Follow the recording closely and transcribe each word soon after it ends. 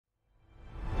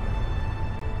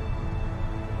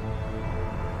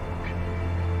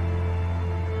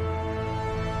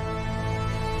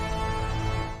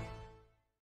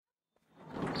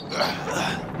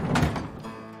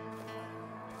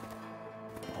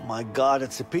Oh my God,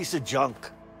 it's a piece of junk.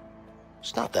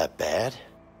 It's not that bad.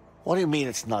 What do you mean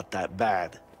it's not that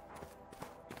bad?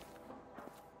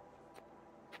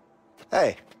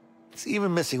 Hey, it's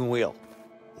even missing a wheel.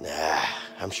 Nah,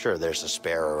 I'm sure there's a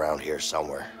spare around here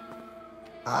somewhere.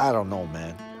 I don't know,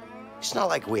 man. It's not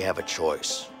like we have a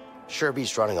choice.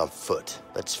 Sherby's running on foot.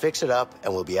 Let's fix it up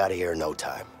and we'll be out of here in no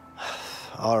time.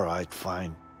 All right,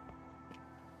 fine.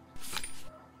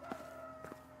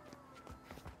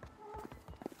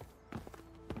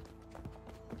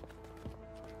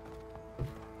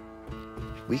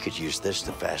 We could use this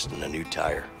to fasten a new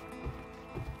tire.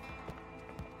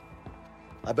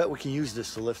 I bet we can use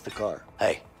this to lift the car.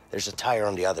 Hey, there's a tire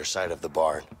on the other side of the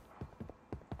barn.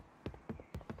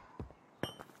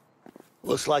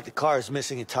 Looks like the car is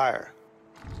missing a tire.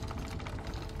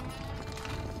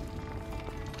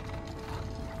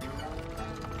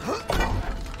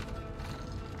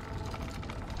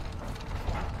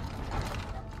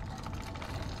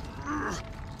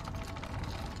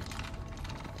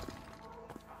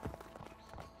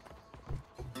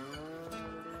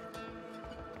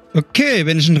 Okay,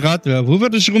 wenn ich ein Rad wäre, wo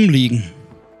würde ich rumliegen?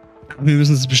 Wir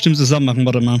müssen es bestimmt zusammen machen,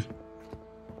 warte mal.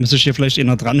 Müsste ich hier vielleicht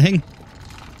einer dranhängen?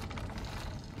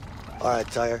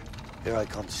 Alright, tire. Here I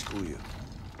come to screw you.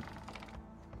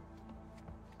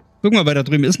 Guck mal, weil da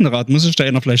drüben ist ein Rad. Muss ich da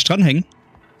einer vielleicht dranhängen?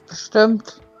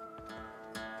 Bestimmt.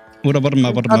 Oder warte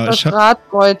mal, Das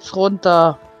Radkreuz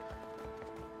runter.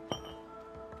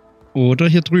 Oder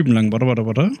hier drüben lang.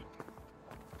 Warte.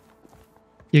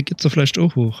 Hier geht's doch vielleicht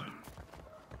auch hoch.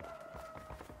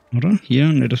 Oder? Hier?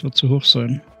 Ne, das wird zu hoch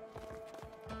sein.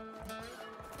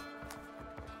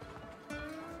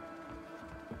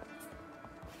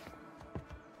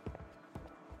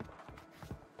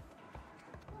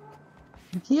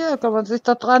 Hier kann man sich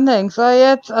da dranhängen. So,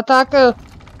 jetzt Attacke.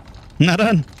 Na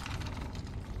dann.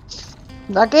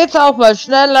 Da geht's auch mal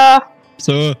schneller.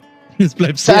 So, jetzt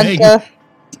bleibst du hängen. Danke.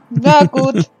 Na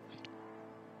gut.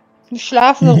 Ich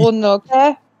schlafe eine Runde,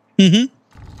 okay? Mhm.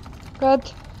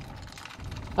 Gut.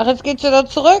 Ach, jetzt geht's wieder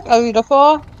zurück, also wieder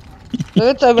vor. Da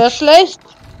wird's ja wieder schlecht.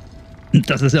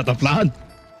 Das ist ja der Plan.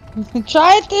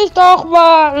 Entscheid dich doch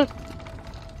mal.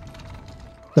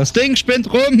 Das Ding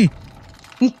spinnt rum.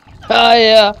 Ja,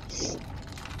 ja.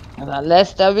 Dann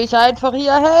lässt er mich einfach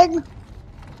hier hängen.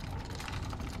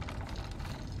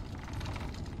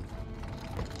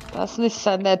 Das ist nicht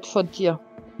sehr nett von dir.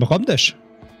 Warum das?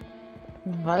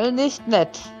 Weil nicht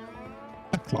nett.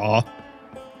 Ja.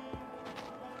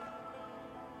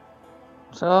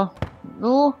 So,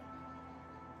 nu.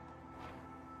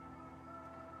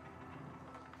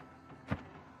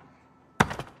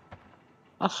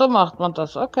 Ach so macht man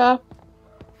das, okay.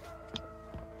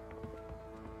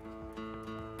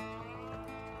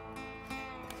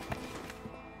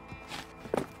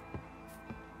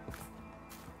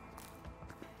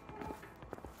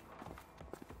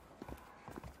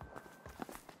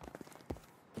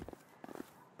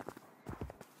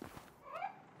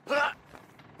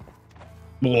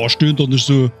 Boah, stöhnt doch nicht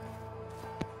so.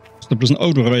 Ist doch bloß ein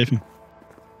Autoreifen.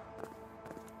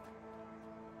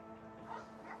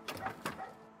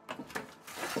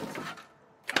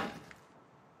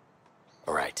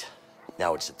 Alright,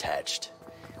 now it's attached.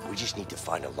 We just need to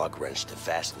find a lug wrench to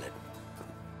fasten it.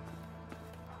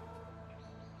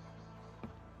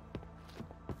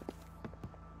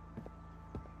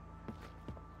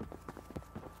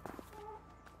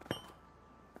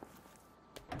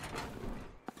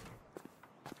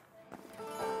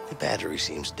 The battery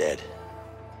seems dead.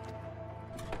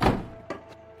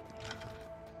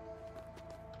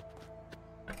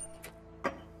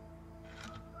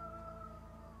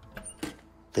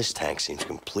 This tank seems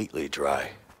completely dry.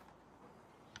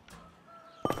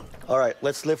 All right,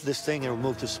 let's lift this thing and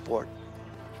remove the support.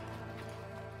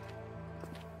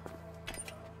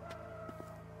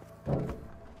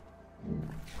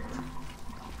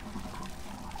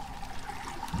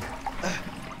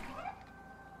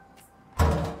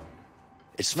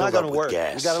 It's It's not filled up gonna with work.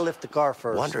 gas. We gotta lift the car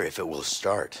first. Wonder if it will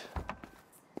start.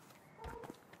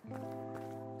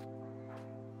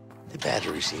 The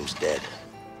battery seems dead.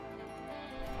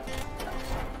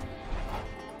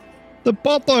 Die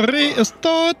Batterie ist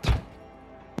tot.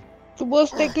 Du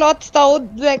musst den Klotz da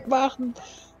unten wegmachen.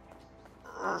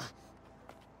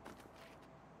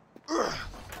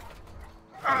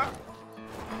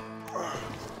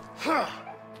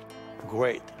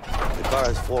 Great. The car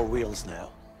has 4 wheels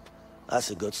now. That's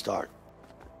a good start.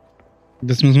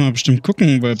 Das müssen wir bestimmt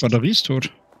gucken, weil Batterie ist tot.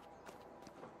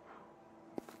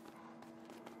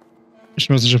 Ich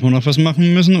weiß nicht, ob wir noch was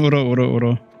machen müssen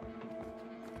oder.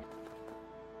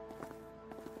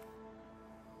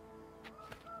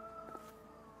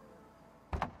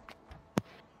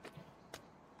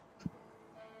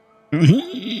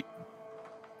 Drück!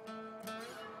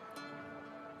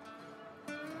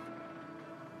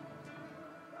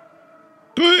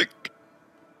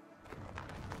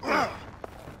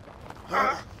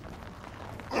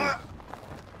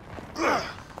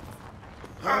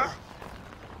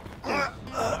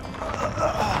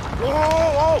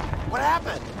 Whoa! What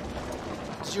happened?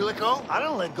 Did you let go? I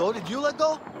didn't let go. Did you let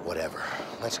go? Whatever.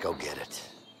 Let's go get it.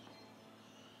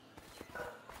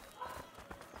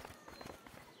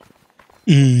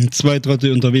 Zwei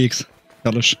Trottel unterwegs.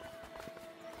 Herrlich.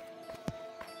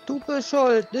 Du bist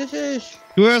schuld, nicht ich.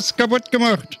 Du hast kaputt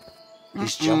gemacht.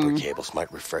 These jumper cables might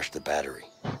refresh the battery.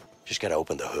 Just gotta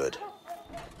open the hood.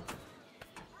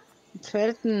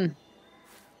 Felten.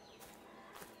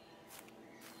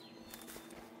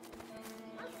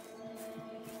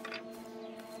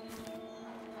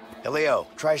 Hey, Leo,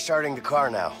 try starting the car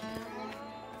now.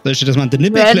 Soll ich dir das mal an den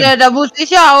Nippel klemmen? Da muss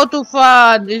ich ja Auto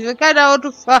fahren. Ich will kein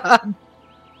Auto fahren.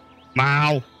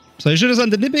 Wow. Soll ich dir das an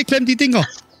den Nippel klemmen, die Dinger?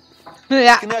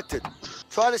 Ja. Connected.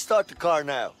 Try to start the car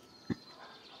now.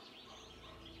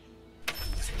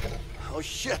 Oh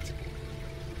shit.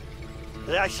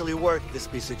 It actually worked, this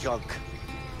piece of junk.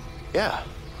 Yeah,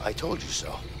 I told you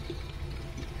so.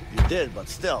 You did, but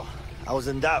still, I was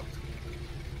in doubt.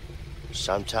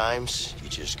 Sometimes you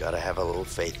just gotta have a little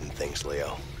faith in things,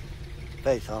 Leo.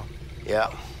 Faith, huh? Yeah.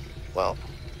 Well,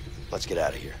 let's get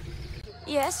out of here.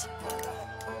 Yes?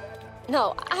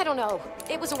 No, I don't know.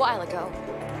 It was a while ago.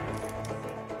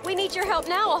 We need your help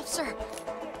now, officer.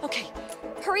 Okay,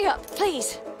 hurry up,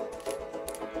 please.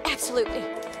 Absolutely.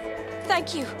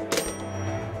 Thank you.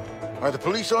 Are the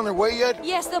police on their way yet?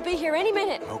 Yes, they'll be here any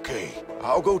minute. Okay,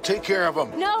 I'll go take care of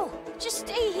them. No, just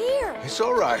stay here. It's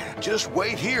all right. Just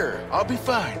wait here. I'll be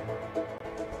fine.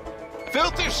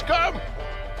 Filthy scum!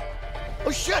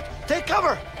 Oh shit! Take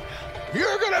cover!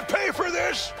 You're gonna pay for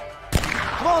this!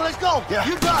 Come on, let's go! Yeah.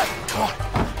 You got it! Come on,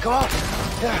 come on.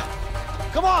 Yeah.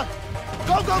 Come on!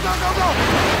 Go, go, go, go, go!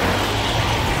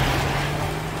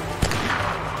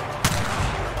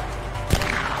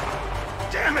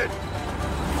 Damn it!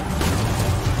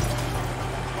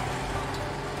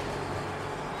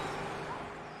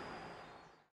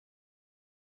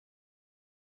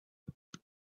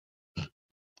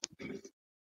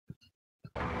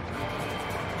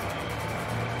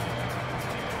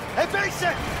 Hey,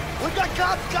 Basic! We got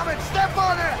cops coming! Step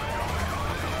on it!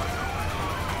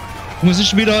 Muss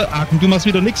ich wieder... Ah, du machst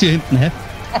wieder nix hier hinten, hä?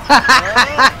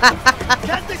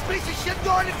 Can't this piece of shit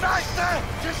go any faster?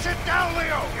 Just sit down,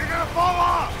 Leo! You're gonna fall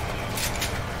off!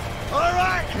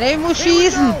 Alright! Nee, ich muss Here we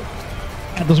schießen. go.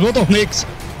 Ja, das wird doch nix.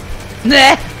 Nee.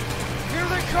 Here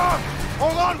they come!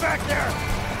 Hold on back there!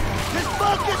 Just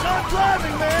focus on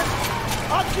driving, man!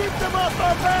 I'll keep them off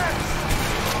our backs!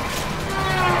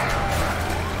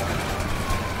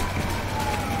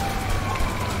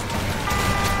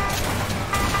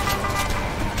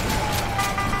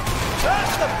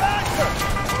 Faster, faster!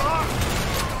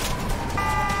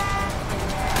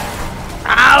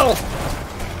 Au.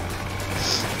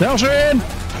 Sehr schön.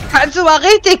 Kannst du mal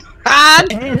richtig fahren?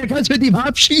 Ey, da kannst du mit ihm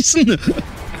abschießen.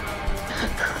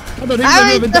 Kann doch nicht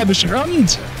mehr mit der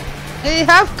beschrammt. Ich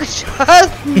hab geschossen.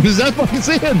 Du hast doch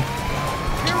gesehen. Here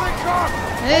they come!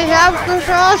 Ich hab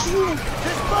geschossen.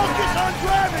 Just focus on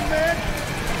driving, man!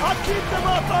 I'll keep them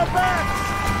off our backs!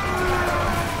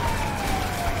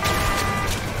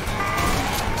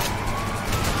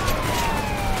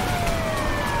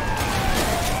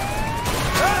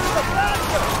 Faster,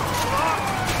 faster!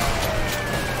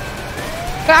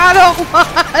 Fahr doch mal.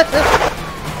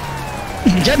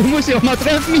 Ja, du musst ja auch mal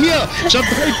treffen hier. Ich hab 3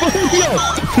 Bullen hier.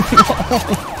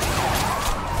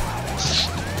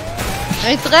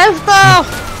 Ich treff doch.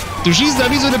 Du schießt ja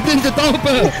wie so eine blinde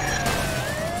Taube.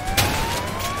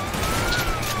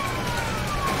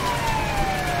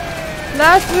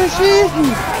 Lass mich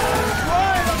schießen.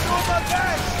 Right, I'm doing my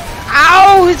best!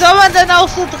 Au, wie soll man denn auch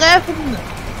so treffen?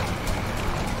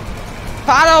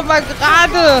 Fahr doch mal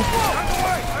gerade.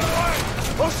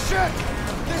 Oh shit!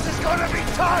 This is gonna be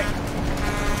tight!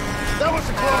 That was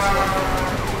a close one!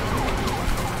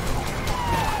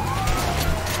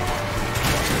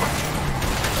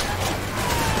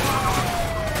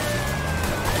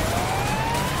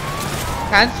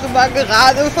 Kannst du mal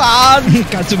gerade fahren?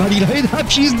 Kannst du mal die Leute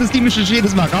abschießen, dass die mich nicht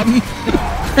jedes Mal rammen?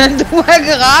 Wenn du mal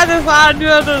gerade fahren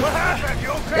würdest. What happened?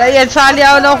 You okay? Ja, jetzt fahren die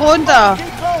auch noch runter.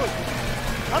 Keep going!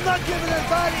 I'm not giving it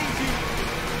that easy!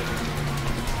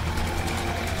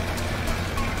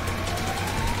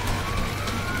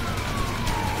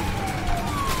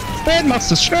 Schön, machst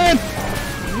du es schön.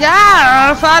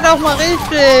 Ja, fahr doch mal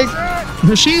richtig.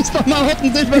 Du schießt doch mal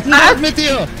ordentlich, was ist denn mit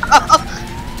dir?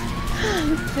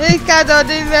 Ich kann doch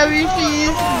nicht mehr wie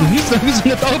schießen. Du siehst doch wie so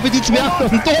eine Taube, die Zwerge auf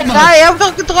dem Turm Nein, hat. ich hab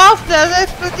doch getroffen, der ist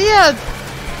explodiert.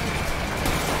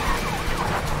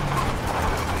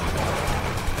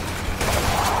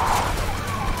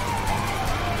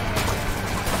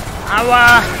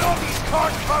 Aua.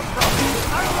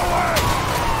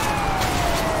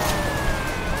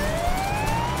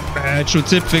 Schon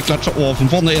Zipfel, Klatscher, oh, von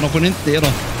vorne einer, von hinten einer.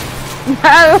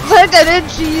 Was soll der denn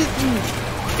schießen?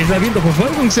 Ist ja wieder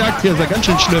Verfolgungsjagd hier, ist ja ganz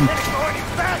schön schlimm.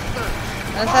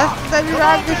 Was hast du denn wieder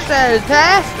angestellt,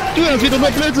 hä? Du hast wieder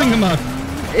nur Blödsinn gemacht.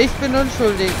 Ich bin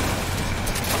unschuldig.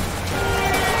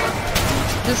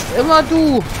 Bist immer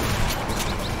du.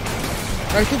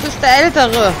 Weil du bist der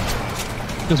Ältere.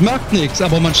 Das macht nichts,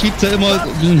 aber man schiebt ja immer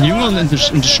den Jüngeren in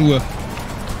die Schuhe.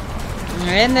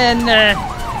 Nee, nee, nee.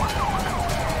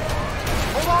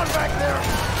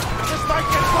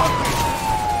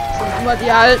 Sind immer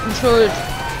die Alten schuld.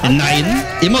 Nein,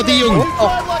 immer die Jungen. Oh,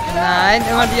 nein,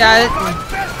 immer die Alten.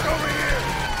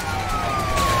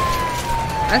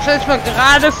 Kannst du jetzt mal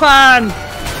gerade fahren?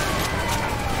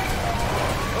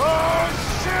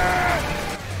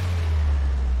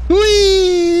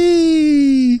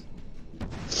 Hui!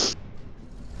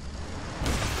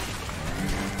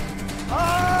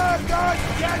 Ah, God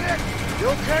damn it! You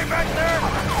okay back there?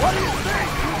 What do you think?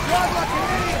 You drive like an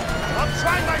idiot! I'm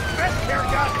trying my best here,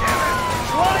 goddammit!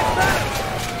 Drive better!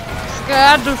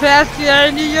 Gehört, du fährst wie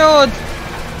ein Idiot.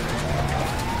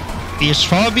 Ich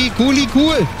fahr wie Cooli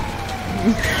cool.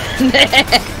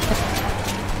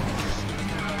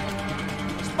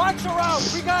 Spots are out!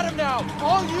 We got him now!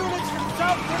 All units from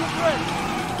south to the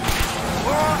bridge!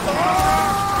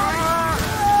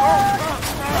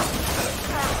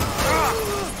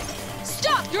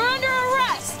 Stop! You're under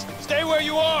arrest! Stay where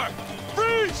you are!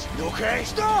 Freeze! You okay?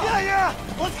 Stop! Yeah, yeah!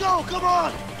 Let's go! Come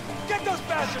on! Get those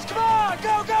bastards! Come on!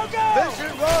 Go, go, go!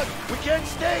 Vincent, run! We can't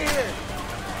stay here!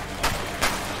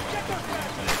 Get those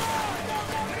bastards!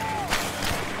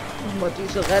 Immer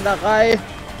diese Rennerei.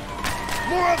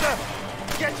 More of them!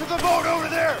 Get to the boat over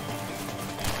there!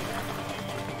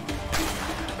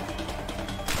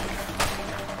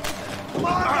 Come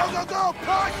on, go, go, go!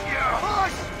 Push!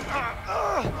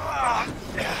 Push!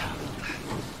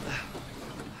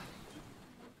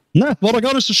 Na, war doch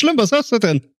gar nicht so schlimm, was hast du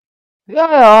denn? Ja,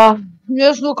 ja.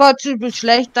 Mir ist nur gerade übel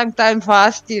schlecht dank deinem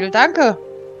Fahrstil. Danke.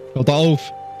 Hör da auf.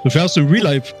 Du fährst im Real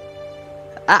Life.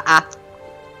 Ah, ah.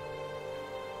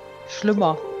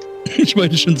 Schlimmer. Ich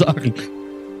wollte schon sagen.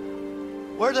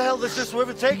 Where the hell does this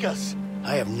river take us?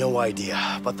 I have no idea,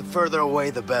 but the further away,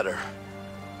 the better.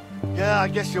 Yeah, I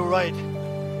guess you're right.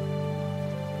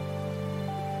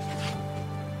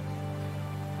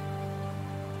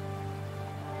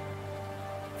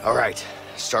 All right,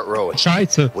 start rowing.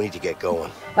 Scheiße. We need to get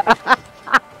going.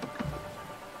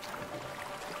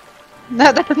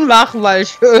 Na dann mach mal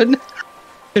schön.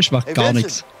 Ich mach Hey, gar Vincent.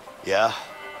 nichts. Yeah,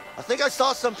 I think I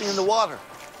saw something in the water.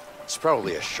 it's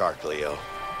probably a shark, Leo.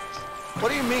 What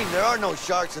do you mean? There are no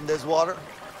sharks in this water.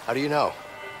 How do you know?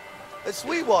 It's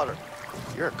sweet water.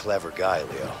 You're a clever guy,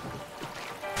 Leo.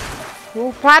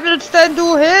 Wo paddelst denn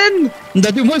du hin?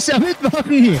 Na, du musst ja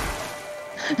mitmachen.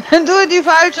 Wenn du in die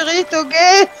falsche Richtung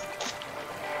gehst.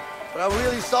 But I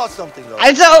really saw something though.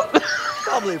 Also.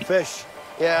 Probably a fish.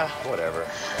 Yeah, whatever.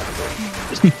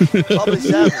 Probably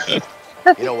salmon.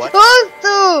 You know what? Tust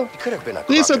du? It could have been a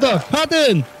Siehst du crocodile. doch,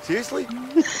 paddeln. Seriously?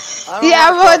 Ja,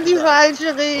 aber in die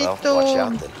falsche Well, watch Richtung.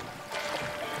 out then.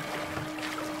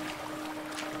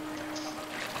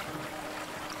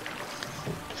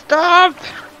 Stopp!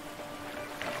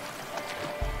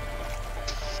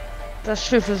 Das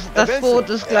Schiff ist, das Boot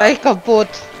ist gleich kaputt.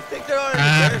 You think there are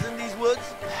any bears in these woods?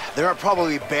 There are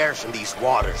probably bears in these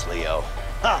waters, Leo.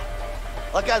 Ha!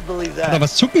 I can't believe Oder that.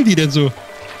 was zucken die denn so?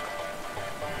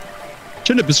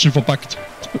 Schon ein bisschen verbackt.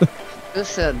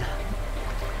 Bisschen.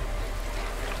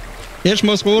 Ich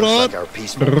muss Looks rudern. like our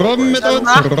peaceful Rum mit boat uns.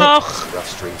 Mach Ruck. doch! has rough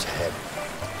streams ahead.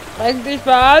 Streng dich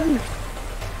mal an.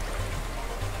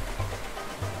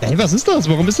 Ey, was ist das?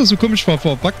 Warum ist das so komisch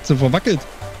verbackt, so verwackelt?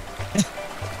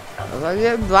 Weil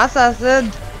wir im Wasser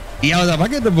sind. Ja, da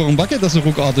wackelt, warum wackelt das so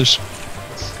ruckartig?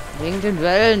 Wegen den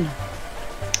Wellen.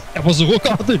 Aber so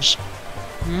ruckartig.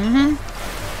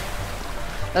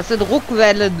 Das sind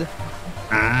Ruckwellen.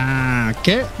 Ah,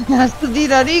 okay. Hast du die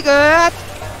noch nie gehört?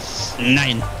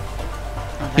 Nein.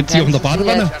 Gibt's die auch in der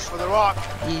Badewanne? That's for the rock.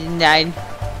 Nein.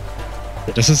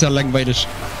 Das ist ja langweilig.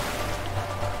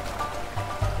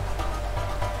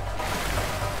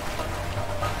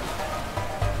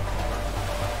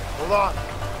 Hold on.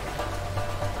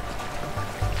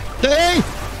 Hey!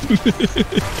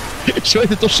 Ich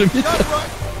wollte doch schon wieder. That's right.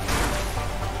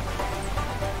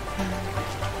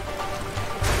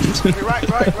 Stimmt.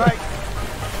 Right.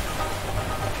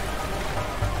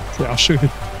 Sehr schön.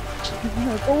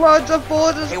 Guck mal, unser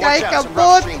Boot ist Hey, gleich watch out, some rough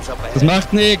kaputt. streams up Das ahead.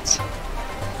 macht nichts.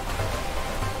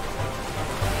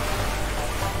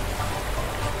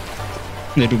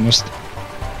 Nee, du musst.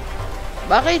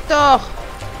 Mach ich doch.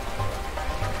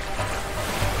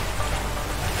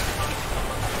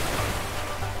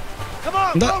 Come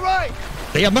on, No. go right!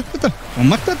 Ja, mach das. Warum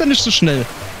macht er denn nicht so schnell?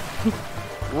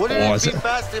 Wouldn't Oh, it is be it-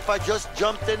 faster if I just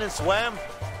jumped in and swam?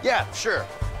 Yeah, sure.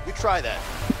 You try that.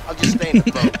 I'll just stay in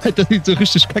the boat. Das sieht so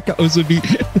richtig kacke aus, so wie.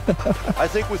 I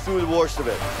think we're through the worst of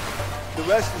it. The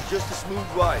rest is just a smooth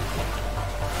ride.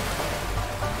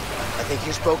 I think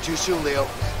you spoke too soon, Leo.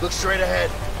 Look straight ahead.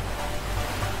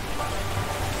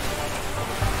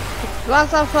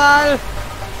 Wasserfall.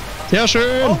 Sehr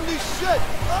schön. Holy shit!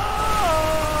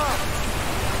 Ah!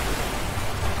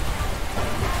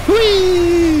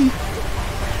 Hui.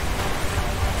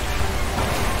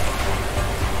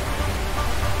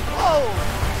 Oh!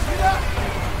 See that?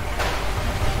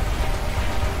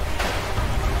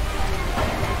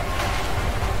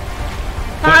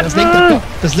 Boah,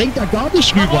 das lenkt er gar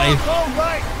nicht rüber, ey. Go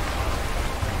right!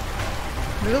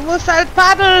 Du musst halt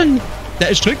paddeln.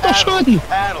 Ich drück doch schon.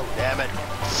 Paddle, damn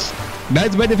it.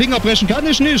 Also meine Finger brechen kann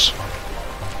ich nicht.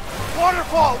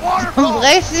 Waterfall! Du Waterfall!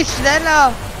 brechst dich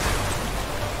schneller.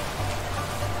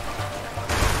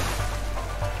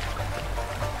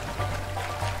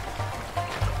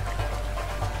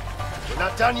 We're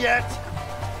not done yet.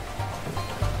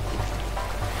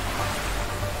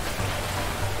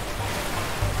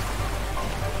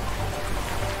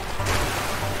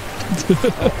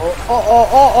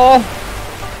 Oh.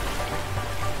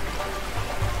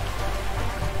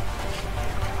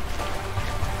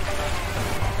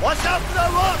 Watch out for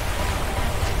that rock!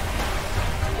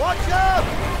 Watch out!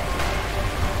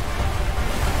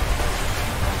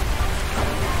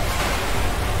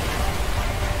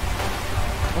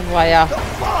 Das war ja. The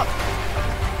fuck?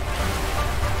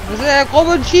 Das ist ja krumm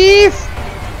und schief.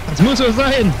 Das muss so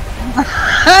sein.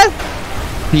 Was?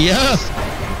 Ja.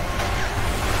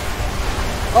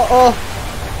 Oh.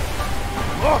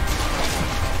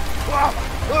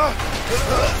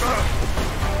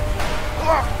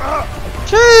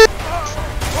 Tschüss.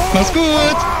 Mach's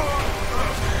gut.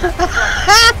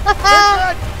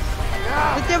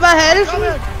 Willst dir mal helfen?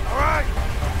 Alright!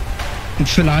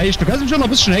 Vielleicht. Du kannst mich schon noch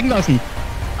ein bisschen hängen lassen.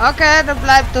 Okay, dann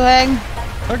bleib du hängen.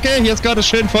 Okay, hier ist gerade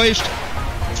schön feucht.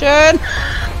 Schön.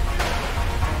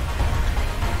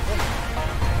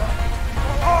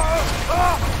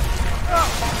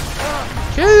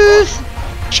 Tschüss.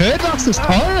 Schön, das ist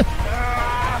toll.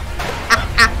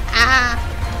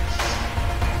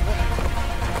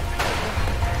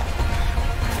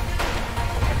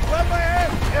 Grab my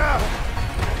hand! Yeah!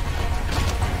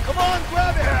 Come on,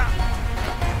 grab it!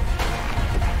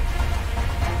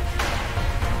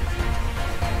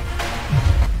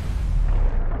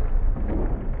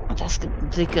 Das gibt eine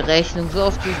dicke Rechnung. So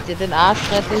oft wie ich dir den Arsch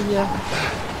rette hier.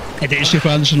 Hätte ich dir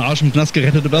vor allem schon Arsch und Nass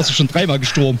gerettet, du wärst du schon dreimal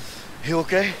gestorben. You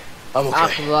okay? I'm Ach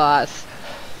okay. was.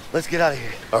 Let's get out of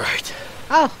here. All right.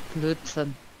 Ach,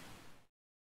 Blödsinn.